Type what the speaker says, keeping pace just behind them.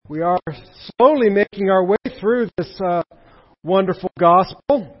We are slowly making our way through this wonderful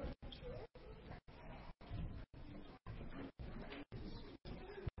gospel.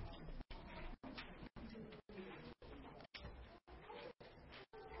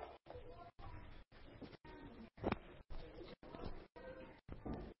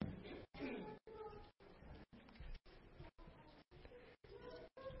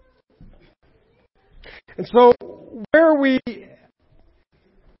 And so, where we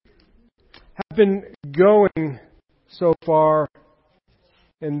have been going so far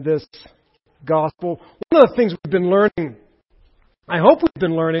in this gospel, one of the things we've been learning, I hope we've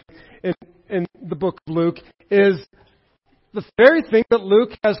been learning in the book of Luke, is the very thing that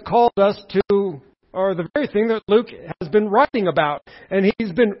Luke has called us to, or the very thing that Luke has been writing about. And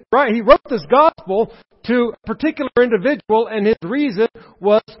he wrote this gospel to a particular individual, and his reason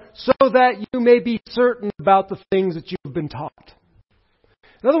was so that you may be certain about the things that you've been taught.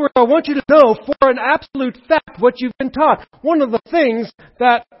 In other words, I want you to know for an absolute fact what you've been taught. One of the things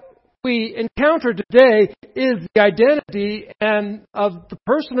that we encounter today is the identity and of the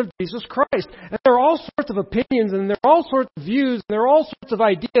person of Jesus Christ. And there are all sorts of opinions, and there are all sorts of views, and there are all sorts of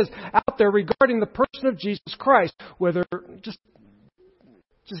ideas out there regarding the person of Jesus Christ. Whether just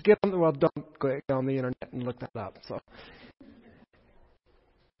get on don't go on the internet and look that up. So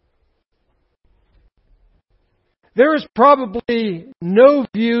there is probably no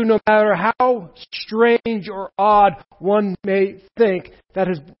view, no matter how strange or odd one may think, that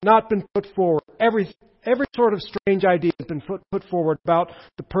has not been put forward. Every sort of strange idea has been put forward about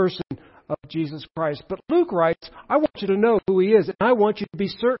the person of Jesus Christ. But Luke writes, I want you to know who He is, and I want you to be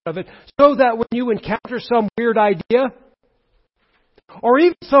certain of it, so that when you encounter some weird idea, or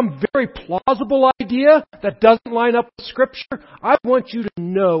even some very plausible idea that doesn't line up with Scripture, I want you to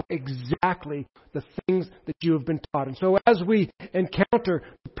know exactly the things that you have been taught. And so as we encounter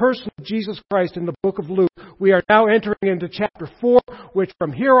the person of Jesus Christ in the book of Luke, we are now entering into chapter 4, which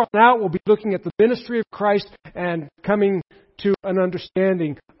from here on out will be looking at the ministry of Christ and coming to an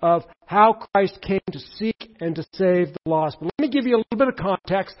understanding of how Christ came to seek and to save the lost. But let me give you a little bit of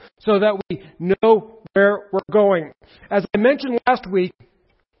context so that we know where we're going. As I mentioned last week,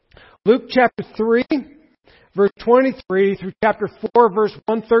 Luke chapter 3, verse 23 through chapter 4, verse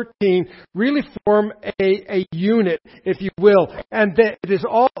 113 really form a unit, if you will. And that it is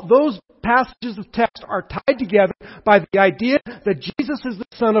all those passages of text are tied together by the idea that Jesus is the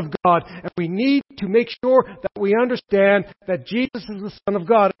Son of God. And we need to make sure that we understand that Jesus is the Son of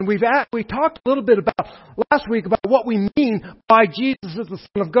God. And we talked a little bit about last week about what we mean by Jesus is the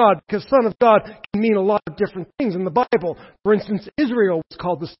Son of God, because Son of God can mean a lot of different things in the Bible. For instance, Israel was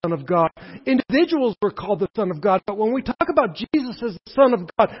called the Son of God. Individuals were called the Son of God. But when we talk about Jesus as the Son of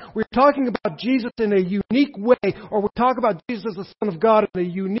God, we're talking about Jesus in a unique way, or we talk about Jesus as the Son of God in a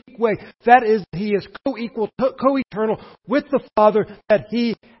unique way. That is, He is co-equal, co-eternal with the Father, that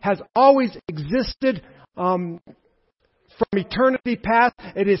He has always existed from eternity past.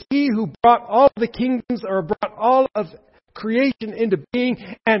 It is He who brought all the kingdoms, or brought all of creation into being,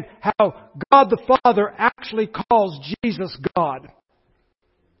 and how God the Father actually calls Jesus God.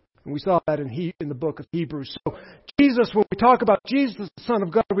 And we saw that in the book of Hebrews. So Jesus, when we talk about Jesus, the Son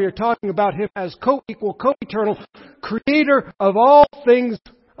of God, we are talking about Him as co-equal, co-eternal, creator of all things,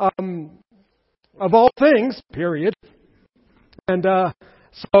 period. And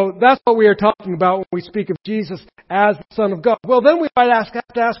so that's what we are talking about when we speak of Jesus as the Son of God. Well, then we might have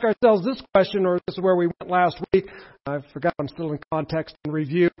to ask ourselves this question, or this is where we went last week. I forgot, I'm still in context and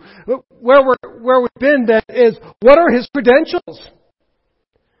review. Where we've been then is, what are His credentials?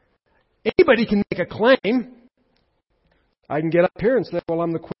 Anybody can make a claim. I can get up here and say, well,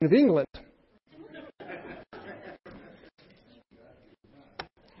 I'm the Queen of England.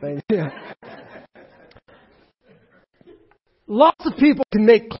 Yeah. Lots of people can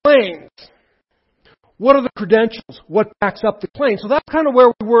make claims. What are the credentials? What backs up the claim? So that's kind of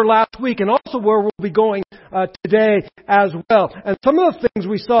where we were last week, and also where we'll be going today as well. And some of the things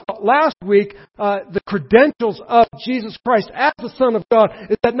we saw last week, the credentials of Jesus Christ as the Son of God,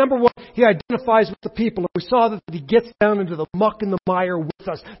 is that number one, He identifies with the people. And we saw that He gets down into the muck and the mire with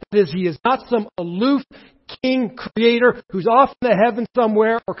us. That is, He is not some aloof king creator who's off in the heavens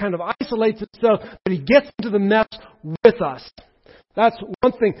somewhere or kind of isolates Himself, but He gets into the mess with us. That's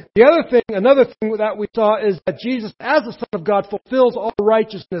one thing. Another thing that we saw is that Jesus, as the Son of God, fulfills all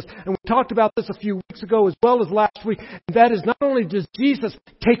righteousness. And we talked about this a few weeks ago as well as last week. And that is, not only does Jesus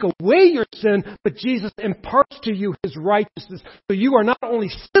take away your sin, but Jesus imparts to you His righteousness. So you are not only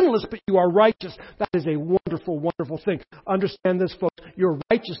sinless, but you are righteous. That is a wonderful, wonderful thing. Understand this, folks. Your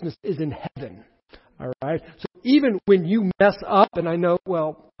righteousness is in heaven. All right? So even when you mess up, and I know,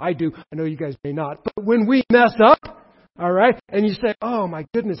 well, I do. I know you guys may not. But when we mess up, all right, and you say, oh my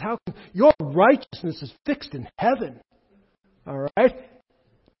goodness, how can your righteousness is fixed in heaven. All right?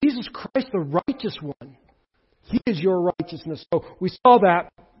 Jesus Christ, the righteous one. He is your righteousness. So we saw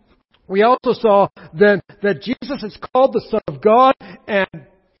that. We also saw then that Jesus is called the Son of God, and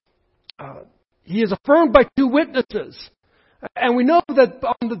He is affirmed by two witnesses. And we know that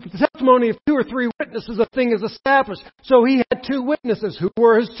on the testimony of 2 or 3 witnesses, a thing is established. So He had 2 witnesses. Who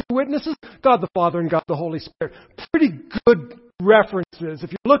were His 2 witnesses? God the Father and God the Holy Spirit. Pretty good references.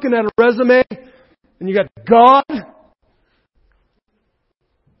 If you're looking at a resume and you got God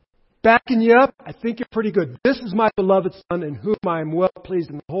backing you up, I think you're pretty good. This is my beloved Son in whom I am well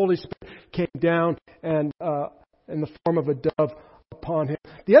pleased. And the Holy Spirit came down and in the form of a dove upon Him.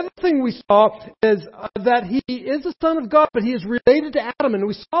 The other thing we saw is that He is the Son of God, but He is related to Adam. And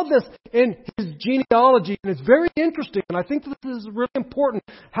we saw this in His genealogy. And it's very interesting. And I think this is really important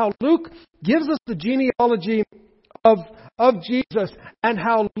how Luke gives us the genealogy of Jesus, and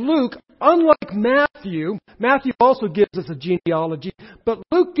how Luke, unlike Matthew also gives us a genealogy, but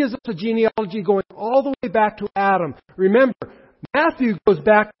Luke gives us a genealogy going all the way back to Adam. Remember, Matthew goes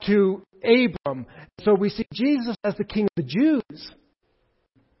back to Abram. So we see Jesus as the King of the Jews.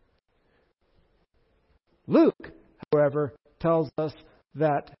 Luke, however, tells us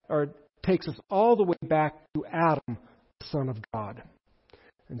that, or takes us all the way back to Adam, the Son of God.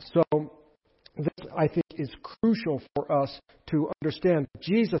 And so this, I think, is crucial for us to understand.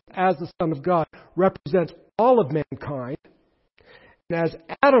 Jesus, as the Son of God, represents all of mankind. And as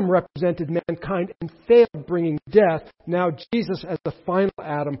Adam represented mankind and failed bringing death, now Jesus, as the final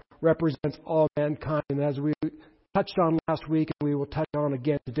Adam, represents all mankind. And as we touched on last week, and we will touch on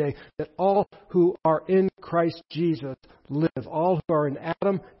again today, that all who are in Christ Jesus live. All who are in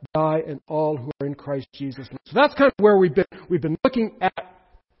Adam die, and all who are in Christ Jesus live. So that's kind of where we've been. We've been looking at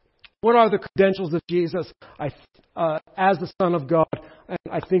what are the credentials of Jesus as the Son of God, and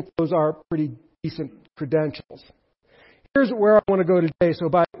I think those are pretty decent credentials. Here's where I want to go today. So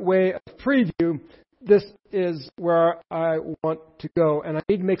by way of preview, this is where I want to go, and I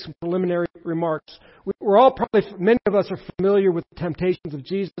need to make some preliminary remarks. We're all probably, many of us are familiar with the temptations of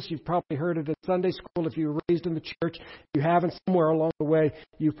Jesus. You've probably heard it at Sunday school if you were raised in the church. If you haven't, somewhere along the way,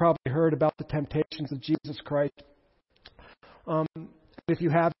 you've probably heard about the temptations of Jesus Christ. If you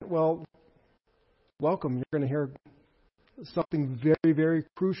haven't, well, welcome. You're going to hear something very, very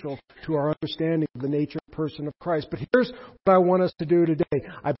crucial to our understanding of the nature and person of Christ. But here's what I want us to do today.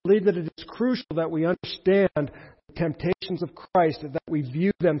 I believe that it is crucial that we understand the temptations of Christ and that we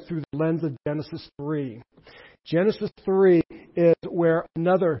view them through the lens of Genesis 3. Genesis 3 is where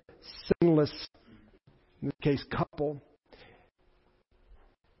another sinless, in this case, couple,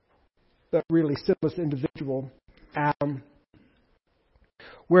 but really sinless individual, Adam,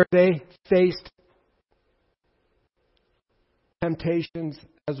 where they faced temptations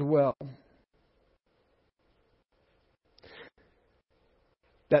as well.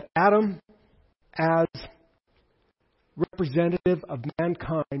 That Adam, as representative of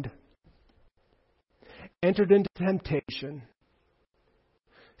mankind, entered into temptation,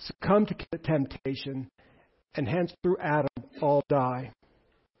 succumbed to temptation, and hence through Adam all die.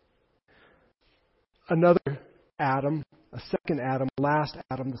 Another Adam, a second Adam, last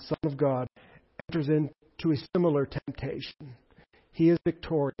Adam, the Son of God, enters into a similar temptation. He is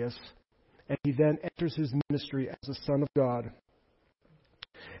victorious, and he then enters his ministry as the Son of God.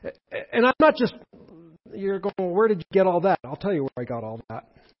 And I'm not just, you're going, well, where did you get all that? I'll tell you where I got all that.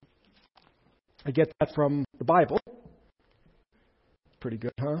 I get that from the Bible. Pretty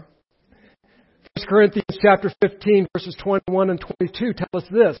good, huh? 1 Corinthians chapter 15, verses 21 and 22 tell us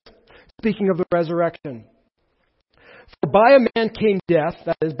this, speaking of the resurrection. For by a man came death,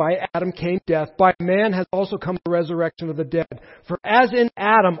 that is, by Adam came death. By man has also come the resurrection of the dead. For as in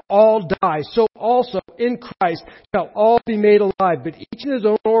Adam all die, so also in Christ shall all be made alive, but each in his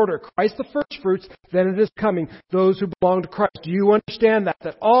own order. Christ the firstfruits, then it is coming, those who belong to Christ. Do you understand that?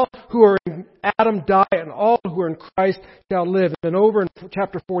 That all who are in Adam die, and all who are in Christ shall live. And then over in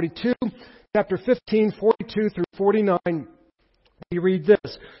chapter 42, chapter 15, 42 through 49, we read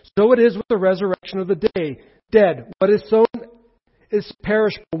this. So it is with the resurrection of the dead. What is sown is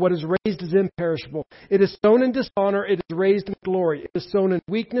perishable. What is raised is imperishable. It is sown in dishonor. It is raised in glory. It is sown in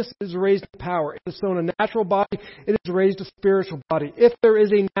weakness. It is raised in power. It is sown a natural body. It is raised a spiritual body. If there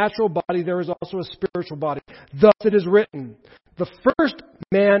is a natural body, there is also a spiritual body. Thus it is written, The first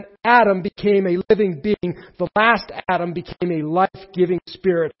man, Adam, became a living being. The last Adam became a life-giving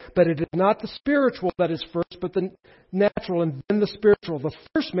spirit. But it is not the spiritual that is first, but the natural, and then the spiritual. The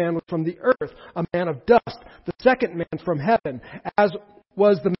first man was from the earth, a man of dust. The second man from heaven. As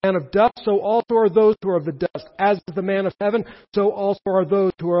was the man of dust, so also are those who are of the dust. As is the man of heaven, so also are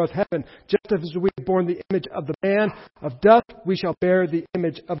those who are of heaven. Just as we have borne the image of the man of dust, we shall bear the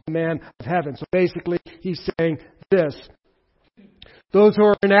image of the man of heaven. So basically, he's saying this. Those who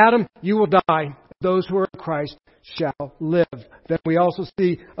are in Adam, you will die. Those who are in Christ shall live. Then we also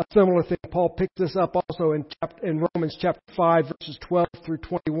see a similar thing. Paul picked this up also in Romans chapter 5, verses 12 through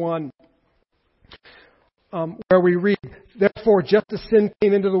 21. Where we read, therefore, just as sin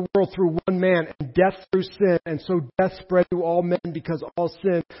came into the world through one man, and death through sin, and so death spread to all men because all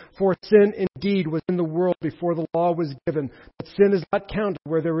sinned. For sin indeed was in the world before the law was given, but sin is not counted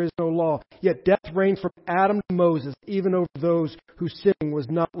where there is no law. Yet death reigned from Adam to Moses, even over those whose sinning was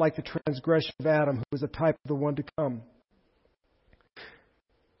not like the transgression of Adam, who was a type of the one to come.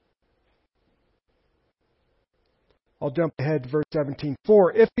 I'll jump ahead to verse 17.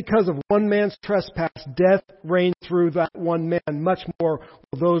 For if because of one man's trespass death reigned through that one man, much more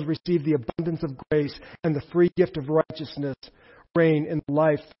will those receive the abundance of grace and the free gift of righteousness reign in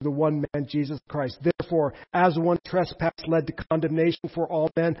life through the one man, Jesus Christ. Therefore, as one trespass led to condemnation for all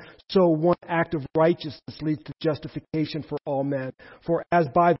men, so one act of righteousness leads to justification for all men. For as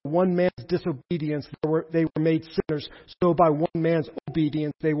by one man's disobedience they were made sinners, so by one man's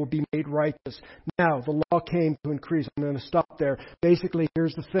obedience they will be made righteous. Now, the law came to increase. I'm going to stop there. Basically,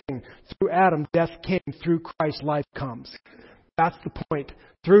 here's the thing. Through Adam, death came. Through Christ, life comes. That's the point.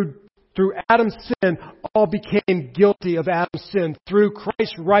 Through Adam's sin, all became guilty of Adam's sin. Through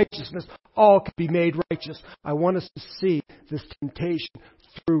Christ's righteousness, all could be made righteous. I want us to see this temptation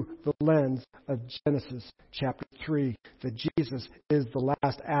through the lens of Genesis chapter 3, that Jesus is the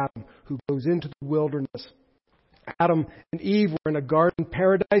last Adam who goes into the wilderness. Adam and Eve were in a garden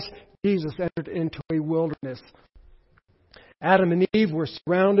paradise. Jesus entered into a wilderness. Adam and Eve were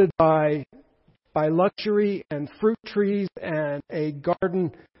surrounded by luxury and fruit trees and a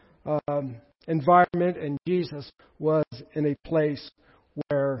garden environment, and Jesus was in a place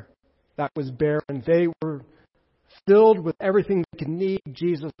where that was barren. They were filled with everything they could need.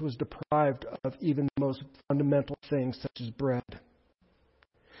 Jesus was deprived of even the most fundamental things, such as bread.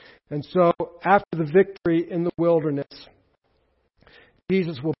 And so, after the victory in the wilderness,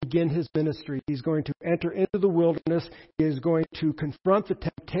 Jesus will begin his ministry. He's going to enter into the wilderness. He is going to confront the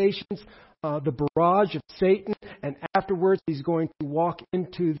temptations, the barrage of Satan, and afterwards he's going to walk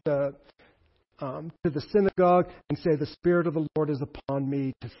into the synagogue and say, the Spirit of the Lord is upon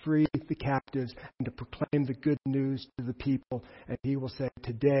me to free the captives and to proclaim the good news to the people. And he will say,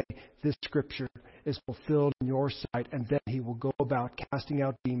 today this scripture is fulfilled in your sight. And then he will go about casting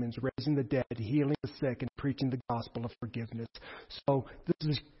out demons, raising the dead, healing the sick, and preaching the gospel of forgiveness. So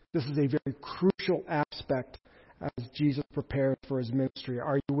this is a very crucial aspect as Jesus prepares for his ministry.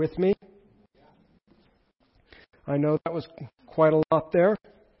 Are you with me? I know that was quite a lot there.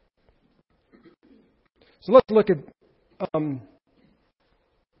 So let's look at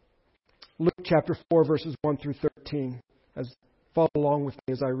Luke chapter 4, verses 1 through 13. Follow along with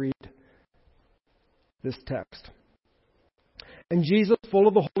me as I read this text. And Jesus, full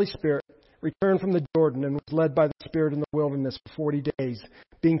of the Holy Spirit, returned from the Jordan and was led by the Spirit in the wilderness for 40 days,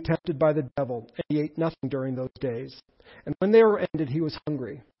 being tempted by the devil, and he ate nothing during those days. And when they were ended, he was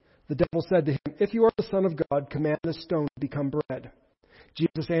hungry. The devil said to him, if you are the Son of God, command this stone to become bread.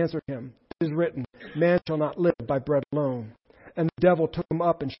 Jesus answered him, it is written, man shall not live by bread alone. And the devil took him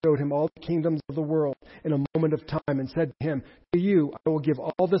up and showed him all the kingdoms of the world in a moment of time, and said to him, to you I will give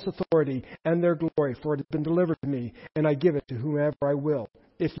all this authority and their glory, for it has been delivered to me, and I give it to whomever I will.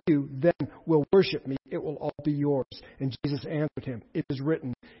 If you then will worship me, it will all be yours. And Jesus answered him, it is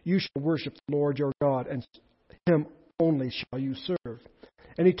written, you shall worship the Lord your God, and him only shall you serve.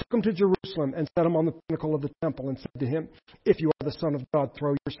 And he took him to Jerusalem and set him on the pinnacle of the temple and said to him, if you are the Son of God,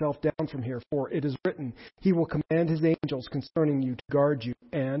 throw yourself down from here, for it is written, he will command his angels concerning you to guard you,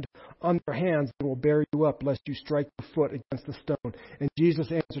 and on their hands they will bear you up, lest you strike your foot against the stone. And Jesus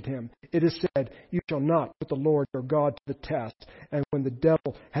answered him, it is said, you shall not put the Lord your God to the test. And when the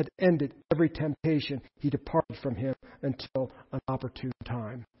devil had ended every temptation, he departed from him until an opportune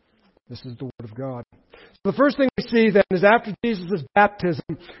time. This is the word of God. So the first thing we see then is after Jesus' baptism,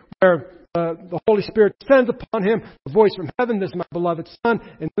 where the Holy Spirit descends upon him, the voice from heaven, this is my beloved Son,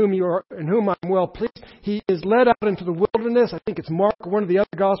 in whom I am well pleased. He is led out into the wilderness. I think it's Mark, or one of the other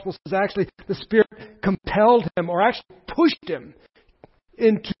Gospels says actually the Spirit compelled him, or actually pushed him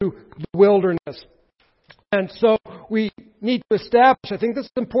into the wilderness. And so we need to establish, I think this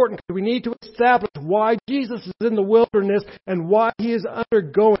is important, because we need to establish why Jesus is in the wilderness and why He is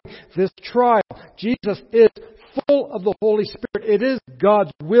undergoing this trial. Jesus is full of the Holy Spirit. It is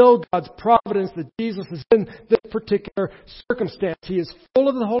God's will, God's providence that Jesus is in this particular circumstance. He is full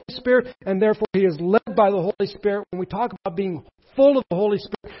of the Holy Spirit, and therefore He is led by the Holy Spirit. When we talk about being full of the Holy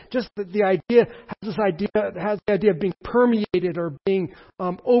Spirit, just the idea has the idea of being permeated or being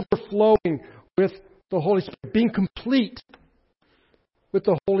overflowing with the Holy Spirit, being complete with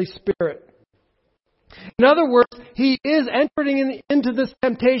the Holy Spirit. In other words, He is entering into this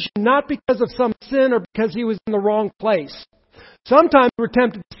temptation not because of some sin or because He was in the wrong place. Sometimes we're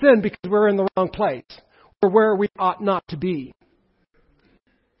tempted to sin because we're in the wrong place or where we ought not to be.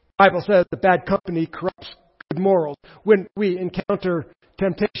 The Bible says that bad company corrupts good morals. When we encounter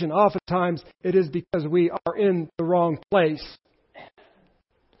temptation, oftentimes it is because we are in the wrong place.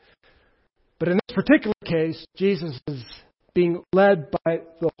 But in this particular case, Jesus is being led by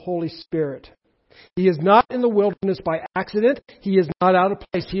the Holy Spirit. He is not in the wilderness by accident. He is not out of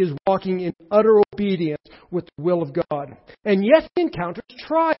place. He is walking in utter obedience with the will of God. And yet He encounters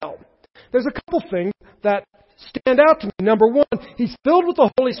trial. There's a couple things that stand out to me. Number one, He's filled with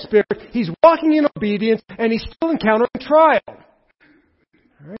the Holy Spirit. He's walking in obedience, and He's still encountering trial. All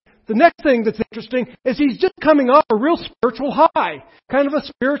right. The next thing that's interesting is He's just coming off a real spiritual high, kind of a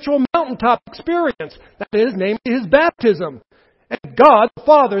spiritual mountaintop experience. That is, namely His baptism. And God, the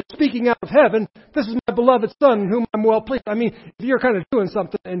Father, speaking out of heaven, "This is my beloved Son in whom I'm well pleased." I mean, if you're kind of doing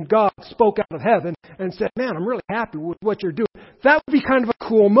something and God spoke out of heaven and said, "Man, I'm really happy with what you're doing," that would be kind of a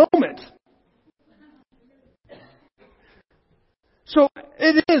cool moment. So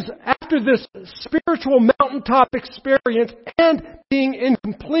it is after this spiritual mountaintop experience and being in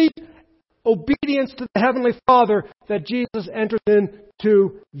complete obedience to the Heavenly Father that Jesus enters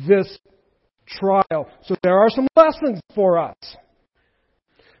into this trial. So there are some lessons for us.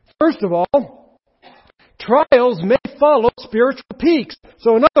 First of all, trials may follow spiritual peaks.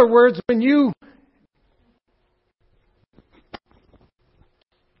 So in other words, when you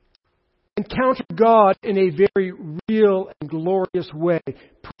encounter God in a very real and glorious way,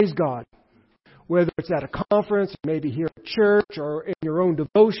 praise God. Whether it's at a conference, maybe here at church, or in your own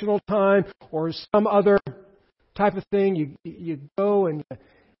devotional time, or some other type of thing, you go and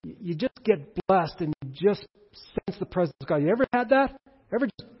you just get blessed and you just sense the presence of God. You ever had that? Ever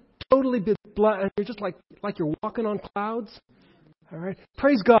just totally been blessed and you're just like you're walking on clouds? All right.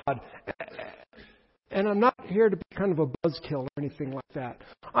 Praise God. And I'm not here to be kind of a buzzkill or anything like that.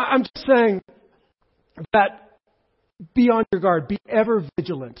 I'm just saying that be on your guard. Be ever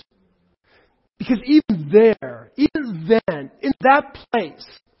vigilant. Because even then, in that place,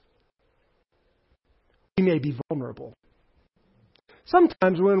 we may be vulnerable.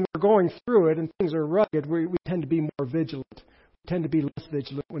 Sometimes when we're going through it and things are rugged, we tend to be more vigilant. We tend to be less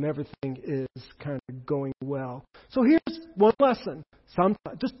vigilant when everything is kind of going well. So here's one lesson.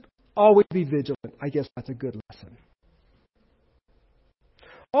 Sometimes, just always be vigilant. I guess that's a good lesson.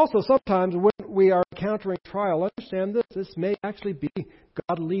 Also, sometimes when we are encountering trial, understand this. This may actually be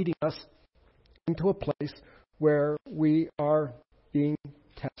God leading us into a place where we are being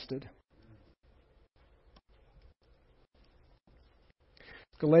tested.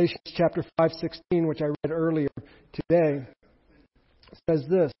 Galatians chapter 5:16, which I read earlier today, says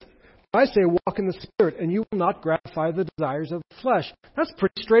this: "I say, walk in the Spirit, and you will not gratify the desires of the flesh." That's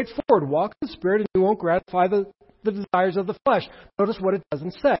pretty straightforward. Walk in the Spirit, and you won't gratify the desires of the flesh. Notice what it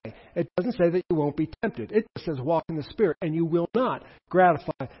doesn't say. It doesn't say that you won't be tempted. It just says, walk in the Spirit, and you will not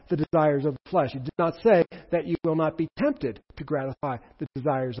gratify the desires of the flesh. It did not say that you will not be tempted to gratify the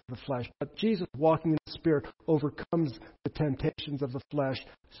desires of the flesh. But Jesus, walking in the Spirit, overcomes the temptations of the flesh.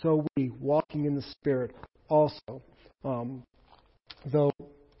 So we, walking in the Spirit, also, though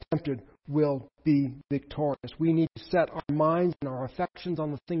tempted, will be victorious. We need to set our minds and our affections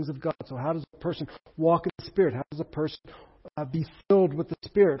on the things of God. So how does a person walk in the Spirit? How does a person be filled with the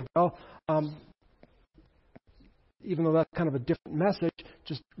Spirit? Well, even though that's kind of a different message,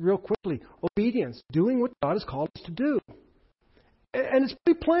 just real quickly, obedience, doing what God has called us to do. And it's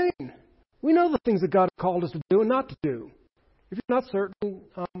pretty plain. We know the things that God has called us to do and not to do. If you're not certain,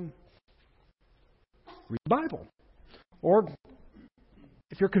 read the Bible. Or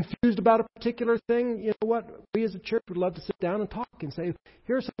if you're confused about a particular thing, you know what? We as a church would love to sit down and talk and say,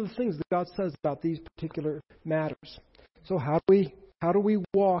 here are some of the things that God says about these particular matters. So how do we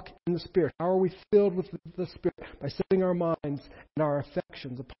walk in the Spirit? How are we filled with the Spirit? By setting our minds and our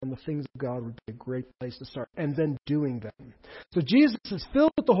affections upon the things of God would be a great place to start. And then doing them. So Jesus is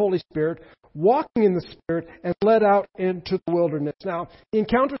filled with the Holy Spirit, walking in the Spirit, and led out into the wilderness. Now, he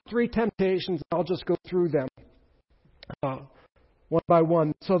encountered 3 temptations. I'll just go through them one by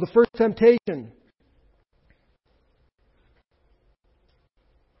one. So the first temptation.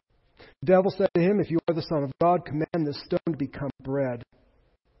 The devil said to him, "If you are the Son of God, command this stone to become bread."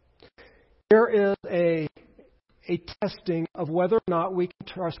 There is a testing of whether or not we can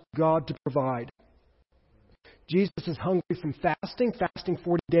trust God to provide. Jesus is hungry from fasting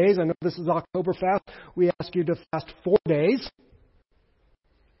 40 days. I know this is October fast. We ask you to fast 4 days.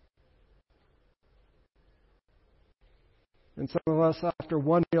 And some of us, after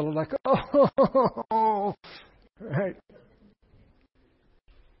one meal, are like, oh, right.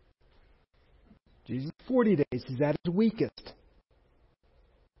 Jesus, 40 days, he's at his weakest.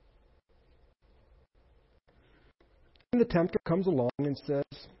 And the tempter comes along and says,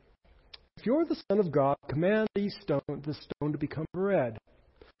 "If you're the Son of God, command the stone to become bread."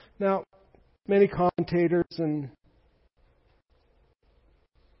 Now, many commentators and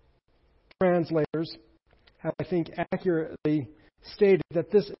translators have, I think, accurately stated that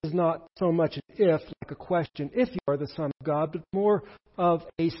this is not so much an if, like a question, if you are the Son of God, but more of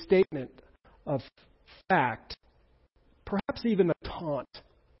a statement of fact, perhaps even a taunt.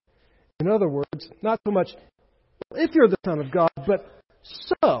 In other words, not so much, if you're the Son of God, but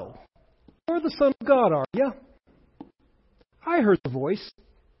so, you're the Son of God, are you? I heard the voice.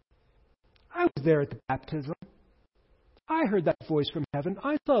 I was there at the baptism. I heard that voice from heaven.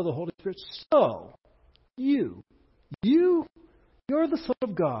 I saw the Holy Spirit. So, you're the Son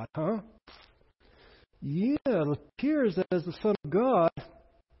of God, huh? Yeah, it appears that as the Son of God,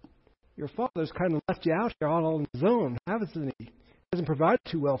 your Father's kind of left you out here all on his own, hasn't he? He hasn't provided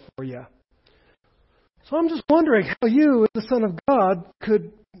too well for you. So I'm just wondering how you, as the Son of God,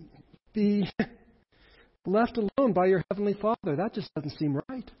 could be left alone by your Heavenly Father. That just doesn't seem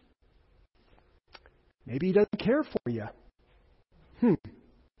right. Maybe he doesn't care for you.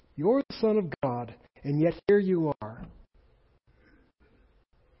 You're the Son of God, and yet here you are,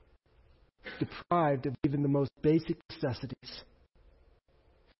 deprived of even the most basic necessities.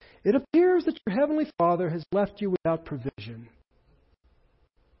 It appears that your Heavenly Father has left you without provision.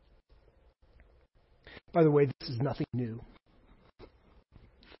 By the way, this is nothing new.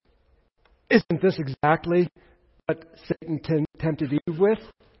 Isn't this exactly what Satan tempted Eve with?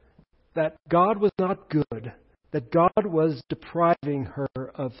 That God was not good. That God was depriving her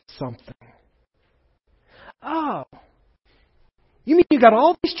of something. Oh, you mean you got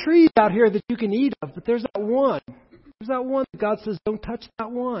all these trees out here that you can eat of, but there's that one. There's that one that God says, don't touch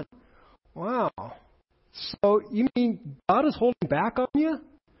that one. Wow. So you mean God is holding back on you?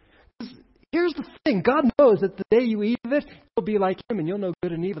 Here's the thing. God knows that the day you eat of it, you'll be like him and you'll know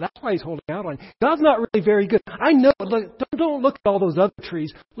good and evil. That's why he's holding out on you. God's not really very good. I know. Look, don't look at all those other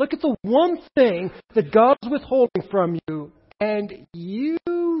trees. Look at the one thing that God's withholding from you. And you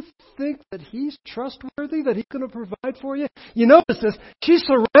think that he's trustworthy, that he's going to provide for you? You notice this. She's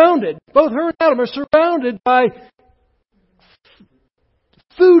surrounded. Both her and Adam are surrounded by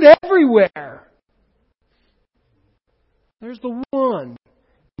food everywhere. There's the one.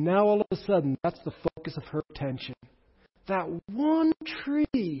 Now all of a sudden, that's the focus of her attention. That one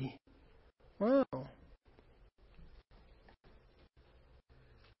tree. Wow.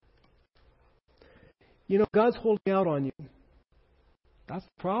 You know, God's holding out on you. That's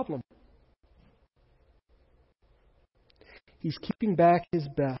the problem. He's keeping back his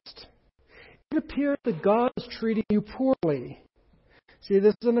best. It appears that God is treating you poorly. See,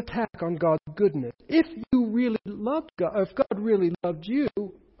 this is an attack on God's goodness. If you really loved God, if God really loved you,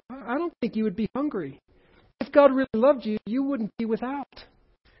 I don't think you would be hungry. If God really loved you, you wouldn't be without.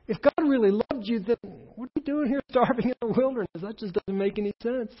 If God really loved you, then what are you doing here starving in the wilderness? That just doesn't make any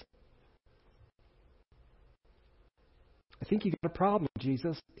sense. I think you got a problem,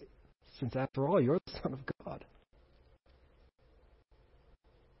 Jesus, since after all, you're the Son of God.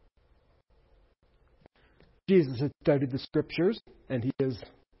 Jesus had studied the Scriptures, and he is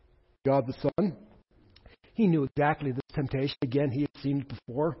God the Son. He knew exactly this temptation. Again, he had seen it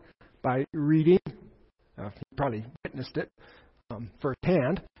before by reading. He probably witnessed it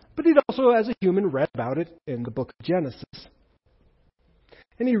firsthand. But he'd also, as a human, read about it in the book of Genesis.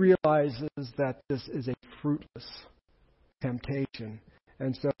 And he realizes that this is a fruitless temptation.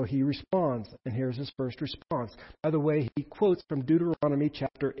 And so he responds. And here's his first response. By the way, he quotes from Deuteronomy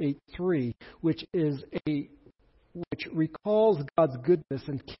chapter 8:3, which recalls God's goodness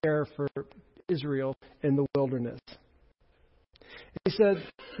and care for Israel in the wilderness. He said,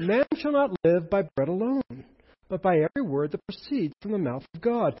 "Man shall not live by bread alone, but by every word that proceeds from the mouth of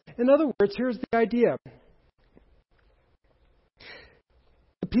God." In other words, here's the idea.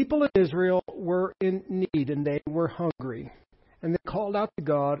 The people in Israel were in need and they were hungry. And they called out to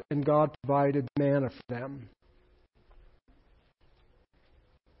God, and God provided manna for them.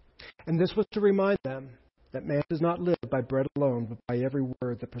 And this was to remind them that man does not live by bread alone, but by every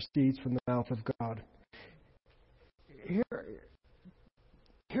word that proceeds from the mouth of God.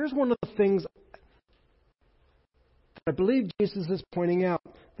 Here's one of the things that I believe Jesus is pointing out.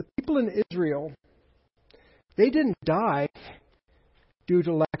 The people in Israel, they didn't die due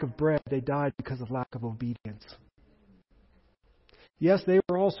to lack of bread. They died because of lack of obedience. Yes, they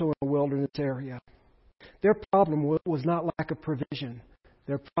were also in a wilderness area. Their problem was not lack of provision.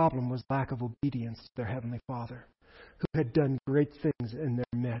 Their problem was lack of obedience to their Heavenly Father, who had done great things in their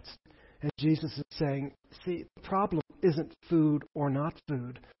midst. And Jesus is saying, see, the problem isn't food or not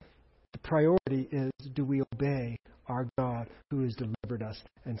food. The priority is, do we obey our God who has delivered us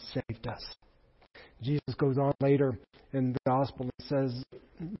and saved us? Jesus goes on later in the gospel and says,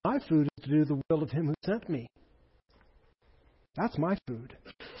 my food is to do the will of him who sent me. That's my food.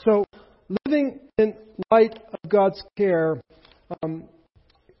 So, living in light of God's care,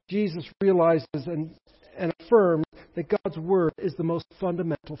 Jesus realizes and affirms that God's Word is the most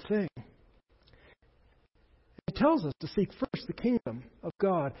fundamental thing. He tells us to seek first the kingdom of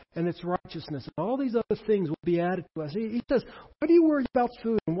God and its righteousness, and all these other things will be added to us. He says, why do you worry about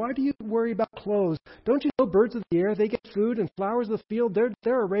food, and why do you worry about clothes? Don't you know birds of the air, they get food, and flowers of the field,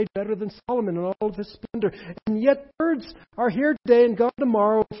 they're arrayed better than Solomon in all of his splendor. And yet birds are here today and gone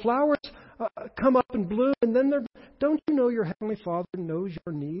tomorrow, and flowers come up and bloom, and then don't you know your Heavenly Father knows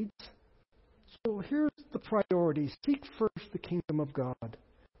your needs? So here's the priority. Seek first the kingdom of God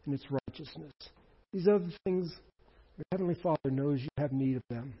and its righteousness. These other things, your Heavenly Father knows you have need of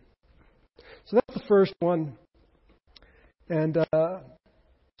them. So that's the first one. And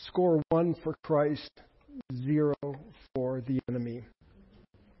score 1 for Christ, 0 for the enemy.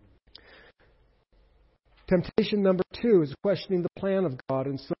 Temptation number 2 is questioning the plan of God.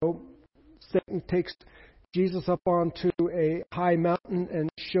 And so Satan takes Jesus up onto a high mountain and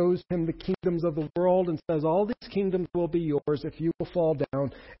shows him the kingdoms of the world and says, all these kingdoms will be yours if you will fall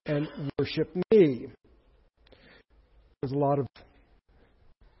down and worship me. There's a lot of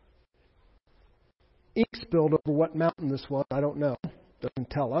ink spilled over what mountain this was. I don't know. Doesn't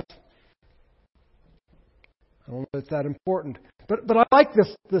tell us. I don't know if it's that important. But I like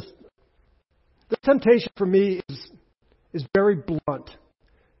this. The temptation for me is very blunt.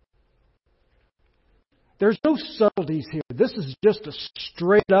 There's no subtleties here. This is just a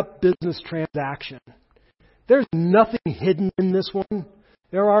straight-up business transaction. There's nothing hidden in this one.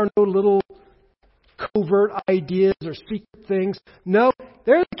 There are no little covert ideas or secret things. No,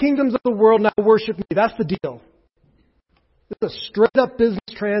 they're the kingdoms of the world, now worship me. That's the deal. It's a straight-up business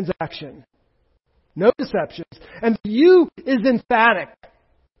transaction. No deceptions. And you is emphatic.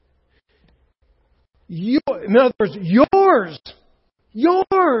 You, in other words, yours.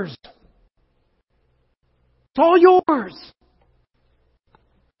 Yours. It's all yours.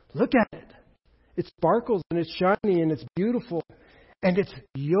 Look at it. It sparkles and it's shiny and it's beautiful and it's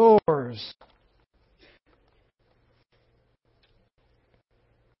yours.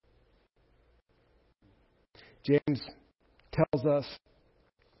 James tells us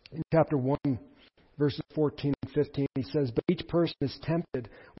in chapter 1, verses 14 and 15, he says, but each person is tempted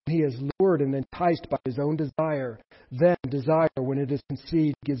when he is lured and enticed by his own desire. Then desire, when it is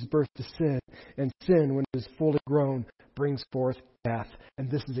conceived, gives birth to sin. And sin, when it is fully grown, brings forth death.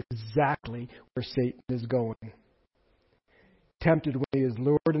 And this is exactly where Satan is going. Tempted when he is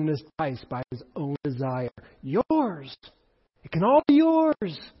lured and enticed by his own desire. Yours. It can all be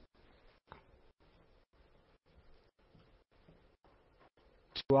yours.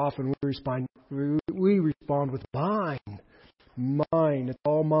 Too often we respond with mine. Mine. It's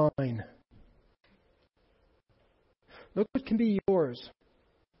all mine. Look what can be yours.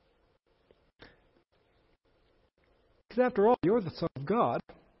 Because after all, you're the Son of God.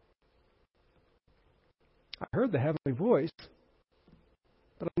 I heard the heavenly voice.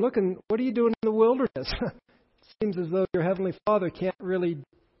 But I'm looking, what are you doing in the wilderness? It seems as though your Heavenly Father can't really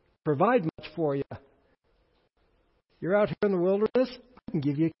provide much for you. You're out here in the wilderness, I can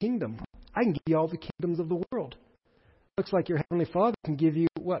give you a kingdom. I can give you all the kingdoms of the world. Looks like your Heavenly Father can give you,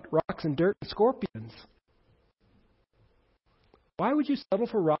 rocks and dirt and scorpions. Why would you settle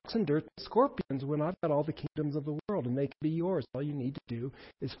for rocks and dirt and scorpions when I've got all the kingdoms of the world and they can be yours? All you need to do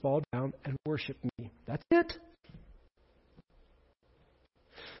is fall down and worship me. That's it.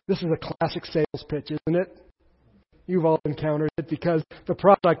 This is a classic sales pitch, isn't it? You've all encountered it because the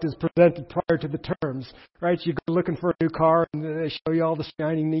product is presented prior to the terms, right? You go looking for a new car and they show you all the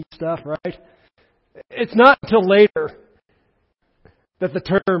shiny, neat stuff, right? It's not until later that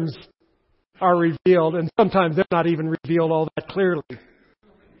the terms are revealed, and sometimes they're not even revealed all that clearly.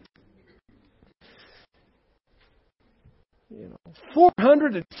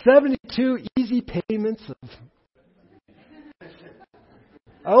 472 easy payments of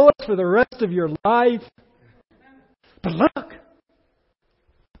owe us for the rest of your life. But look,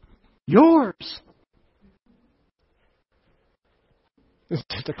 yours. It's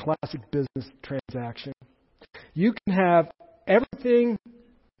just a classic business transaction. You can have everything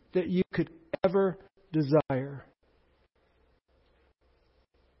that you could ever desire.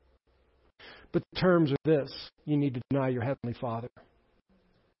 But the terms are this. You need to deny your Heavenly Father.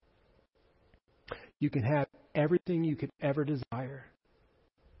 You can have everything you could ever desire.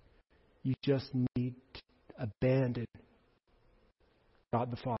 You just need to abandon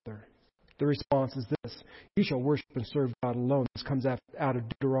God the Father. The response is this. You shall worship and serve God alone. This comes out of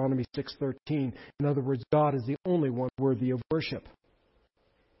Deuteronomy 6:13. In other words, God is the only one worthy of worship.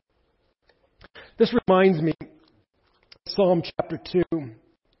 This reminds me of Psalm chapter 2.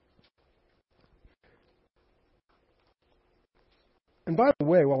 And by the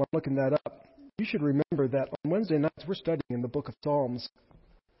way, while I'm looking that up, you should remember that on Wednesday nights we're studying in the book of Psalms.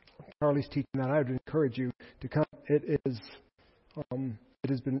 Charlie's teaching that. I would encourage you to come. It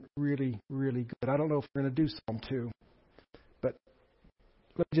has been really, really good. I don't know if we're going to do Psalm 2, but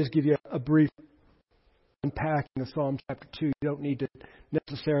let me just give you a brief unpacking of Psalm chapter 2. You don't need to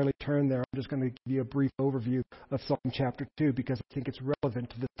necessarily turn there. I'm just going to give you a brief overview of Psalm chapter 2 because I think it's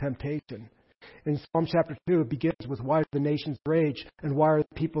relevant to the temptation. In Psalm chapter 2, it begins with, why do the nations rage and why are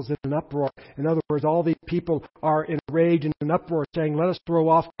the peoples in an uproar? In other words, all these people are in rage and an uproar saying, let us throw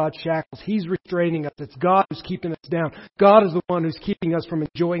off God's shackles. He's restraining us. It's God who's keeping us down. God is the one who's keeping us from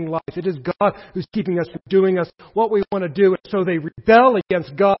enjoying life. It is God who's keeping us from doing us what we want to do. And so they rebel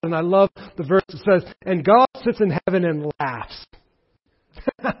against God. And I love the verse that says, and God sits in heaven and laughs.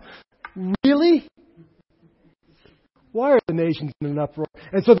 Really? Why are the nations in an uproar?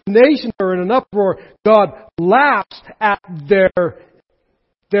 And so the nations are in an uproar. God laughs at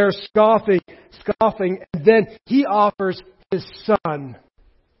their scoffing, and then He offers His Son.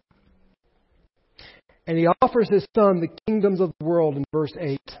 And He offers His Son the kingdoms of the world in verse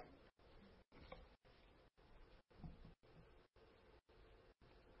 8.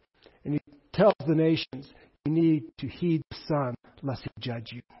 And He tells the nations, you need to heed the Son, lest He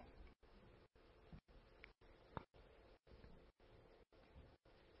judge you.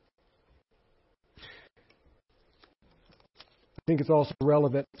 I think it's also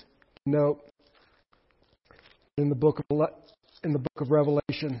relevant to note in the book of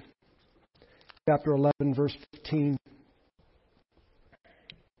Revelation, chapter 11, verse 15.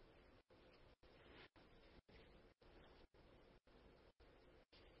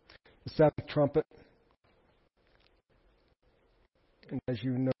 The seventh trumpet. And as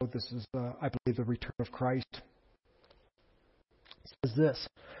you know, this is, I believe, the return of Christ. It says this.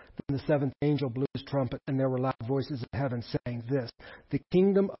 Then the seventh angel blew his trumpet, and there were loud voices in heaven saying this, the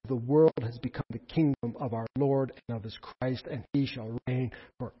kingdom of the world has become the kingdom of our Lord and of His Christ, and He shall reign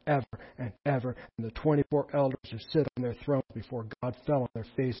forever and ever. And the 24 elders who sit on their thrones before God fell on their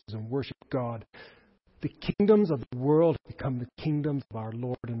faces and worshiped God. The kingdoms of the world have become the kingdoms of our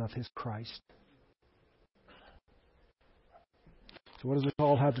Lord and of His Christ. So what does it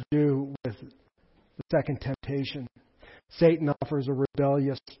all have to do with the second temptation? Satan offers a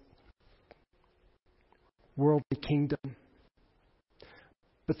rebellious worldly kingdom.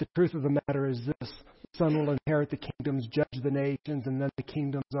 But the truth of the matter is this. The Son will inherit the kingdoms, judge the nations, and then the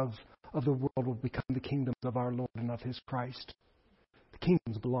kingdoms of the world will become the kingdoms of our Lord and of His Christ. The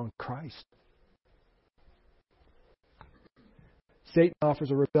kingdoms belong to Christ. Satan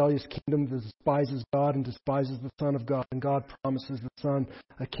offers a rebellious kingdom that despises God and despises the Son of God. And God promises the Son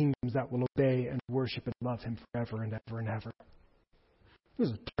a kingdom that will obey and worship and love Him forever and ever and ever. This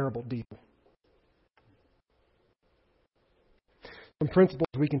is a terrible deal. Some principles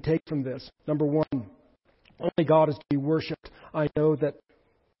we can take from this. Number one, only God is to be worshipped. I know that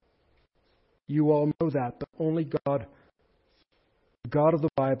you all know that, but only God, the God of the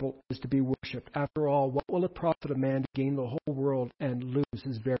Bible, is to be worshipped. After all, what will it profit a man to gain the whole world and lose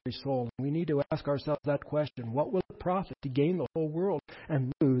his very soul? We need to ask ourselves that question. What will it profit to gain the whole world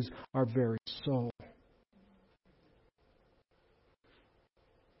and lose our very soul?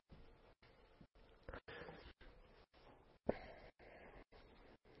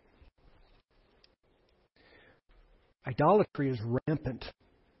 Idolatry is rampant.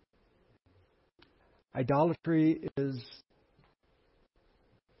 Idolatry is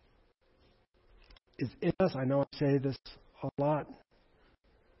in us. I know I say this a lot.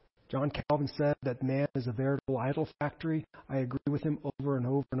 John Calvin said that man is a veritable idol factory. I agree with him over and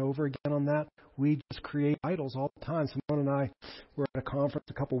over and over again on that. We just create idols all the time. Simone and I were at a conference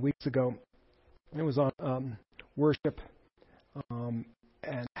a couple of weeks ago. It was on worship and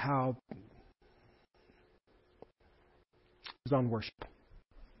how it was on worship.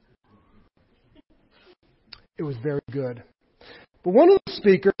 It was very good. But one of the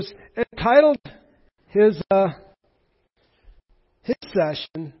speakers entitled his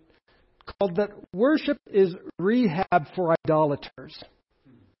session called that worship is rehab for idolaters.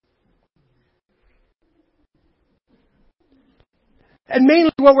 And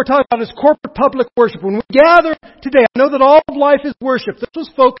mainly what we're talking about is corporate public worship. When we gather today, I know that all of life is worship. This was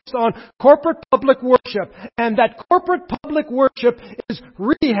focused on corporate public worship. And that corporate public worship is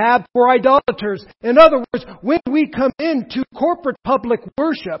rehab for idolaters. In other words, when we come into corporate public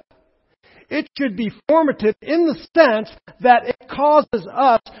worship, it should be formative in the sense that it causes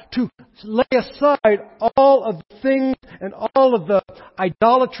us to lay aside all of the things and all of the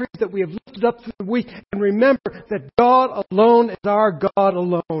idolatries that we have lifted up through the week and remember that God alone is our God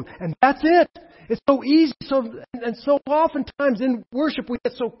alone. And that's it. It's so easy. So oftentimes in worship we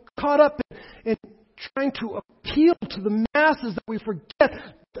get so caught up in trying to appeal to the masses that we forget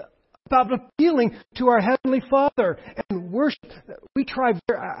about appealing to our Heavenly Father. And worship, we try,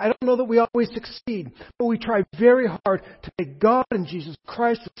 I don't know that we always succeed, but we try very hard to make God and Jesus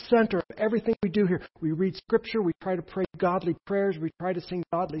Christ the center of everything we do here. We read Scripture, we try to pray godly prayers, we try to sing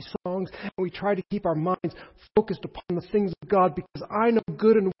godly songs, and we try to keep our minds focused upon the things of God, because I know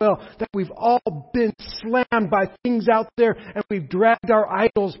good and well that we've all been slammed by things out there, and we've dragged our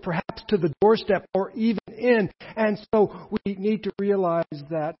idols perhaps to the doorstep or even in. And so we need to realize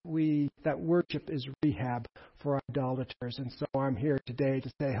that worship is rehab for idolaters. And so I'm here today to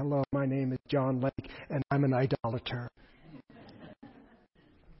say, hello, my name is John Lake, and I'm an idolater.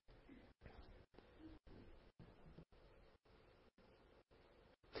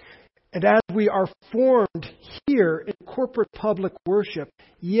 And as we are formed here in corporate public worship,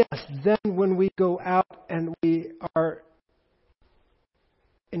 yes, then when we go out and we are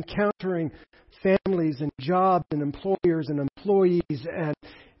encountering families and jobs and employers and employees and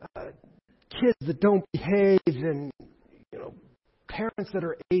kids that don't behave and parents that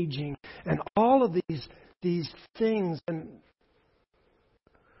are aging and all of these things, and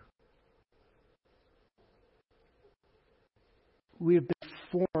we have been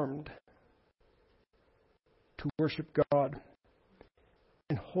formed to worship God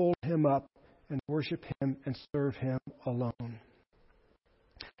and hold Him up and worship Him and serve Him alone.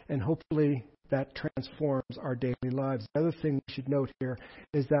 And hopefully that transforms our daily lives. The other thing we should note here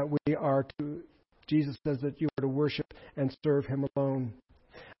is that we are to, Jesus says that you are to worship and serve Him alone.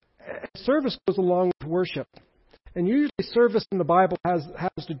 Service goes along with worship. And usually service in the Bible has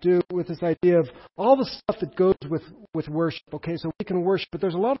to do with this idea of all the stuff that goes with worship. Okay, so we can worship, but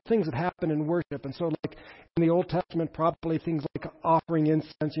there's a lot of things that happen in worship. And so like in the Old Testament, probably things like offering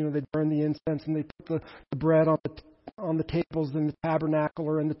incense. They burn the incense and they put the bread on the tables in the tabernacle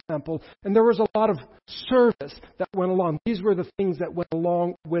or in the temple. And there was a lot of service that went along. These were the things that went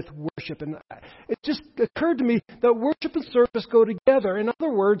along with worship. And it just occurred to me that worship and service go together. In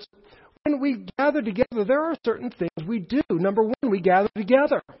other words, when we gather together, there are certain things we do. Number one, we gather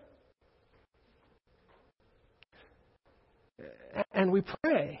together. And we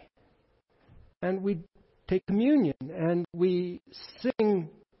pray. And we take communion. And we sing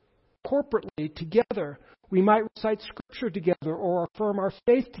corporately together. We might recite Scripture together or affirm our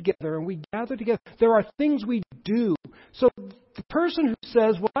faith together, and we gather together. There are things we do. So the person who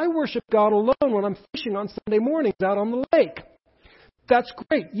says, well, I worship God alone when I'm fishing on Sunday mornings out on the lake. That's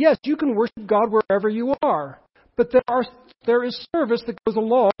great. Yes, you can worship God wherever you are. But there is service that goes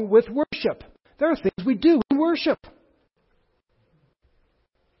along with worship. There are things we do in worship.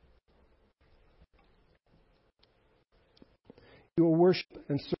 You will worship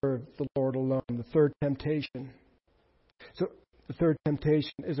and serve the Lord alone. The third temptation. So the third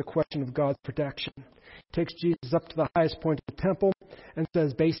temptation is a question of God's protection. It takes Jesus up to the highest point of the temple and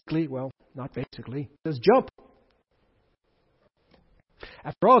says basically, well, not basically, says jump.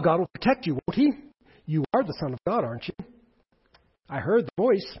 After all, God will protect you, won't He? You are the Son of God, aren't you? I heard the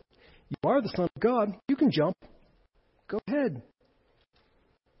voice. You are the Son of God. You can jump. Go ahead.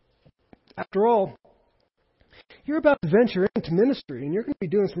 After all, you're about to venture into ministry, and you're going to be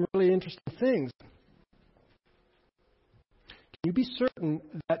doing some really interesting things. Can you be certain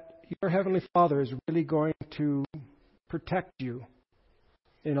that your Heavenly Father is really going to protect you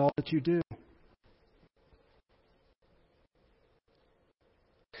in all that you do?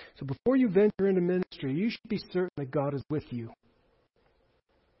 So before you venture into ministry, you should be certain that God is with you.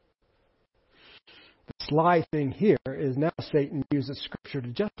 sly thing here is now Satan uses Scripture to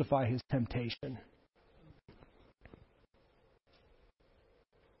justify his temptation.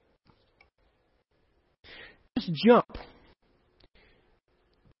 Just jump.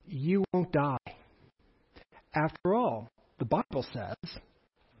 You won't die. After all, the Bible says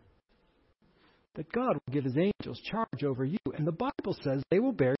that God will give his angels charge over you, and the Bible says they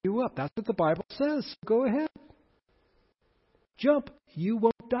will bear you up. That's what the Bible says. So go ahead. Jump. You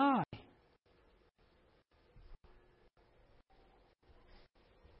won't die.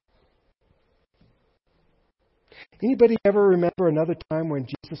 Anybody ever remember another time when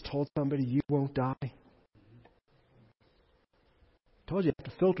Jesus told somebody, you won't die? I told you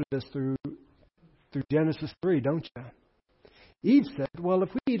have to filter this through Genesis 3, don't you? Eve said, well, if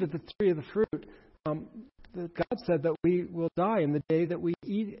we eat of the tree of the fruit, God said that we will die in the day that we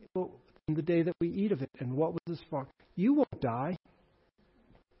eat of it. And what was his response? You won't die.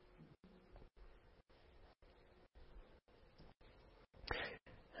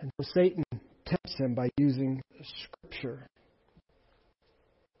 And so Satan tempts him by using Scripture.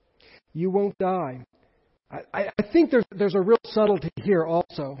 You won't die. I think there's a real subtlety here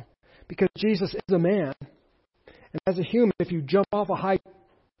also, because Jesus is a man. And as a human, if you jump off a high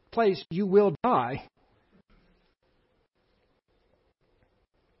place, you will die.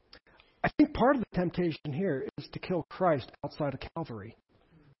 I think part of the temptation here is to kill Christ outside of Calvary.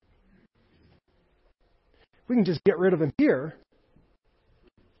 We can just get rid of him here.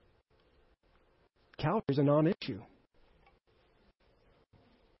 Calvary is a non-issue.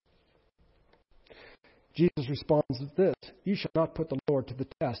 Jesus responds with this: you shall not put the Lord to the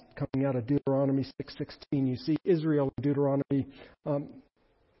test. Coming out of Deuteronomy 6:16, you see Israel in Deuteronomy.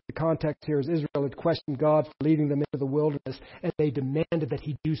 The context here is Israel had questioned God for leading them into the wilderness, and they demanded that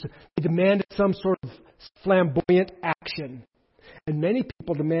he do so. They demanded some sort of flamboyant action. And many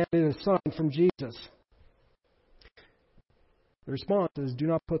people demanded a sign from Jesus. The response is, do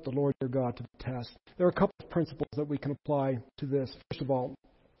not put the Lord your God to the test. There are a couple of principles that we can apply to this. First of all,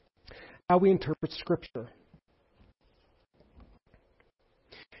 how we interpret Scripture.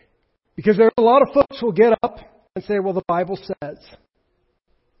 Because there are a lot of folks who will get up and say, well, the Bible says.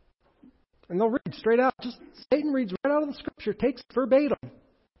 And they'll read straight out. Just Satan reads right out of the Scripture, takes it verbatim.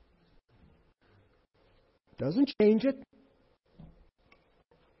 Doesn't change it.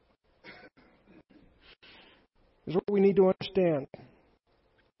 Here's what we need to understand.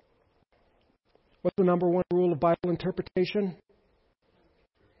 What's the number one rule of Bible interpretation?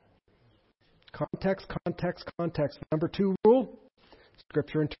 Context, context, context. Number two rule,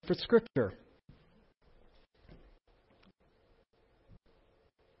 Scripture interprets Scripture.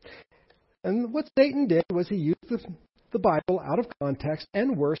 And what Satan did was he used the Bible out of context,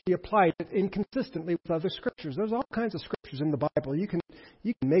 and worse, he applied it inconsistently with other Scriptures. There's all kinds of Scriptures in the Bible. You can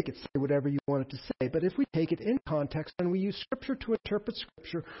make it say whatever you want it to say, but if we take it in context and we use Scripture to interpret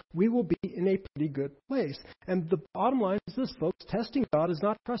Scripture, we will be in a pretty good place. And the bottom line is this, folks: testing God is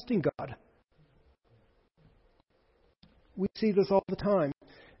not trusting God. We see this all the time.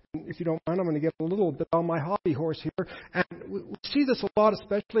 If you don't mind, I'm going to get a little bit on my hobby horse here. And we see this a lot,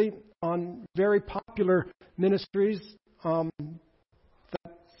 especially on very popular ministries that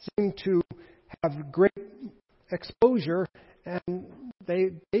seem to have great exposure. And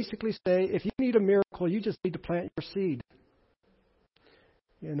they basically say, if you need a miracle, you just need to plant your seed.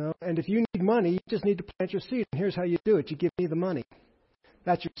 You know, and if you need money, you just need to plant your seed. And here's how you do it. You give me the money.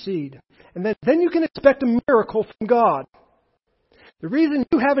 That's your seed. And then you can expect a miracle from God. The reason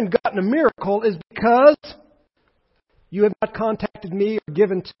you haven't gotten a miracle is because you have not contacted me or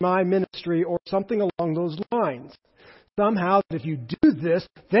given to my ministry or something along those lines. Somehow, if you do this,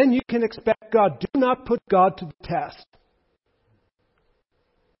 then you can expect God. Do not put God to the test.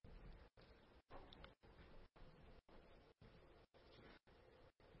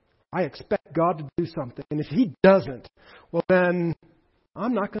 I expect God to do something. And if He doesn't, well then,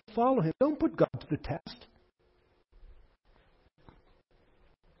 I'm not going to follow Him. Don't put God to the test.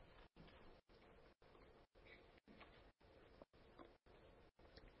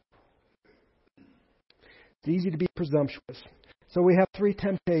 It's easy to be presumptuous. So we have three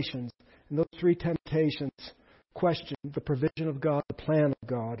temptations. And those three temptations question the provision of God, the plan of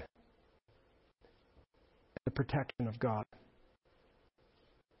God, and the protection of God.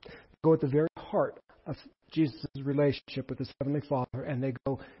 They go at the very heart of Jesus' relationship with His Heavenly Father, and they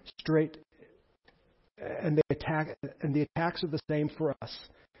go straight, and they attack, and the attacks are the same for us.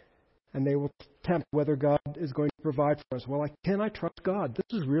 And they will tempt whether God is going to provide for us. Well, can I trust God?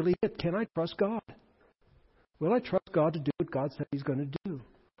 This is really it. Can I trust God? Will I trust God to do what God said He's going to do?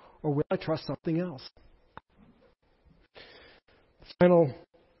 Or will I trust something else? The final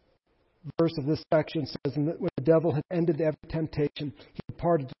verse of this section says, "And that when the devil had ended every temptation, he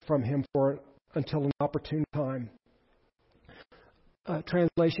departed from him until an opportune time."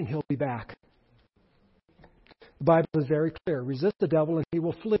 Translation, he'll be back. The Bible is very clear. Resist the devil and he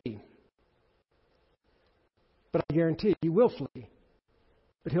will flee. But I guarantee he will flee.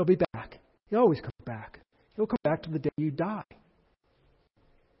 But he'll be back. He always comes back. He'll come back to the day you die.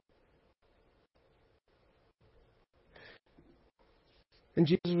 And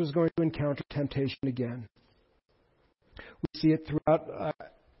Jesus was going to encounter temptation again. We see it throughout.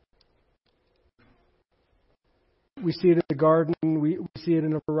 We see it in the garden. We see it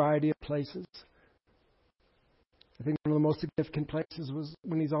in a variety of places. I think one of the most significant places was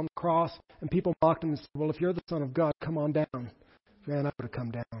when he's on the cross and people mocked him and said, "Well, if you're the Son of God, come on down." Man, I would have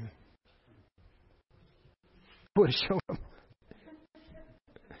come down. I would have shown him.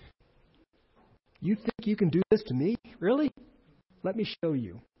 You think you can do this to me? Really? Let me show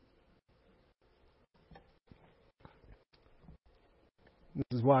you.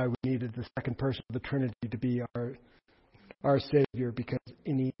 This is why we needed the second person of the Trinity to be our Savior, because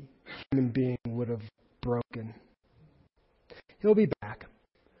any human being would have broken. He'll be back.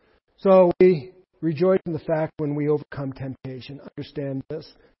 So we rejoice in the fact when we overcome temptation. Understand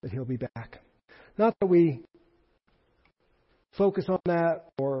this, that He'll be back. Not that we focus on that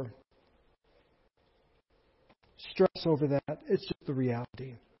or stress over that. It's just the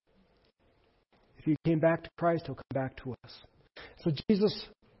reality. If He came back to Christ, He'll come back to us. So Jesus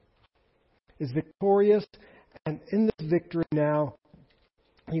is victorious, and in this victory now,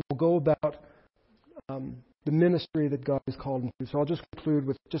 He will go about the ministry that God has called Him to. So I'll just conclude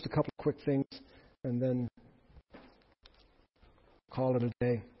with just a couple of quick things, and then call it a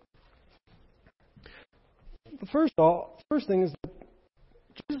day. The first thing is that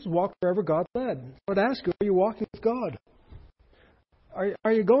Jesus walked wherever God led. I would ask you, are you walking with God?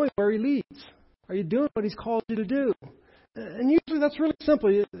 Are you going where He leads? Are you doing what He's called you to do? And usually that's really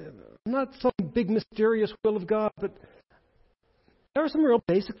simple. Not some big mysterious will of God, but there are some real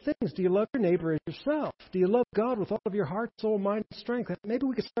basic things. Do you love your neighbor as yourself? Do you love God with all of your heart, soul, mind, and strength? Maybe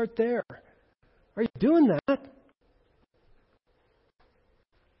we could start there. Are you doing that?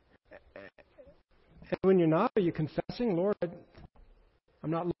 And when you're not, are you confessing, "Lord,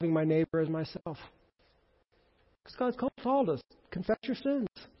 I'm not loving my neighbor as myself"? Because God's called us. Confess your sins.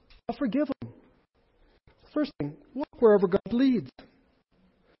 I'll forgive them. First thing, walk wherever God leads.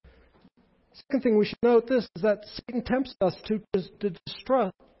 Second thing we should note this is that Satan tempts us to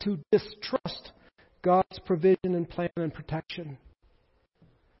distrust God's provision and plan and protection.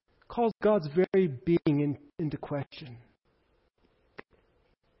 Calls God's very being into question.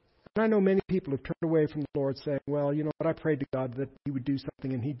 And I know many people have turned away from the Lord saying, "Well, you know what, I prayed to God that He would do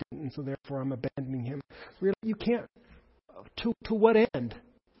something and He didn't, and so therefore I'm abandoning Him." Really, you can't. To what end?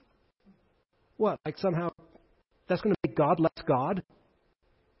 What, like somehow that's going to make God less God?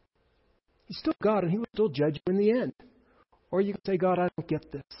 He's still God, and He will still judge you in the end. Or you can say, "God, I don't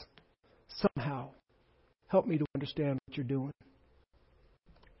get this. Somehow, help me to understand what you're doing."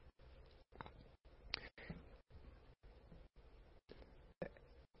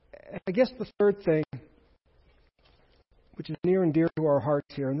 I guess the third thing, which is near and dear to our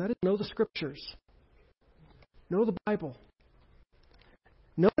hearts here, and that is know the Scriptures. Know the Bible.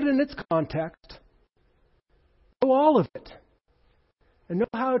 Know it in its context. Know all of it. And know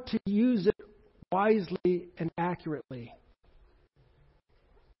how to use it wisely and accurately.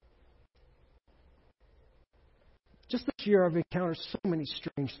 Just this year I've encountered so many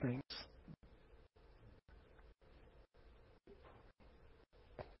strange things.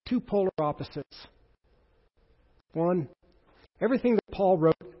 Two polar opposites. One, everything that Paul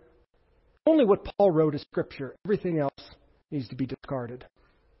wrote, only what Paul wrote is Scripture. Everything else needs to be discarded.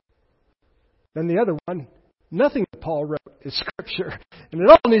 Then the other one, nothing that Paul wrote is Scripture, and it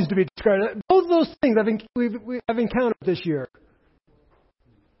all needs to be discarded. Both of those things I've encountered this year.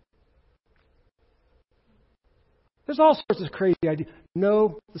 There's all sorts of crazy ideas.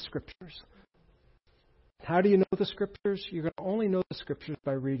 Know the Scriptures. How do you know the Scriptures? You're going to only know the Scriptures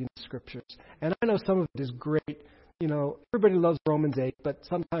by reading the Scriptures. And I know some of it is great. You know, everybody loves Romans 8, but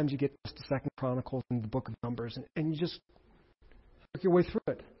sometimes you get just the 2 Chronicles and the book of Numbers, and you just work your way through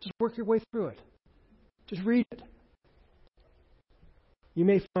it. Just work your way through it. Just read it. You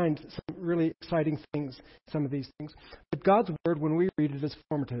may find some really exciting things, some of these things. But God's Word, when we read it, is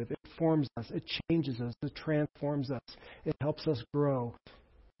formative. It forms us. It changes us. It transforms us. It helps us grow.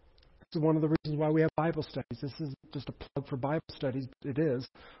 This is one of the reasons why we have Bible studies. This is just a plug for Bible studies. It is.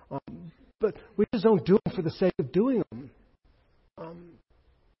 But we just don't do them for the sake of doing them.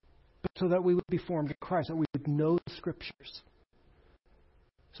 But so that we would be formed in Christ, that we would know the Scriptures.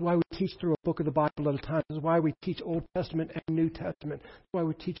 is why we teach through a book of the Bible at a time. This is why we teach Old Testament and New Testament. This is why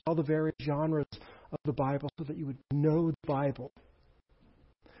we teach all the various genres of the Bible so that you would know the Bible.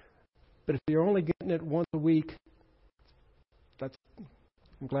 But if you're only getting it once a week,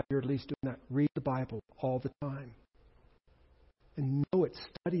 I'm glad you're at least doing that. Read the Bible all the time. And know it,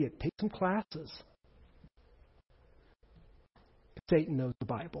 study it, take some classes. Satan knows the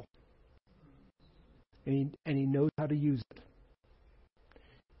Bible. And he knows how to use it.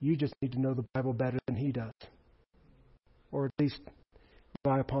 You just need to know the Bible better than he does. Or at least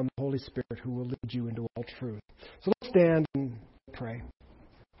rely upon the Holy Spirit who will lead you into all truth. So let's stand and pray.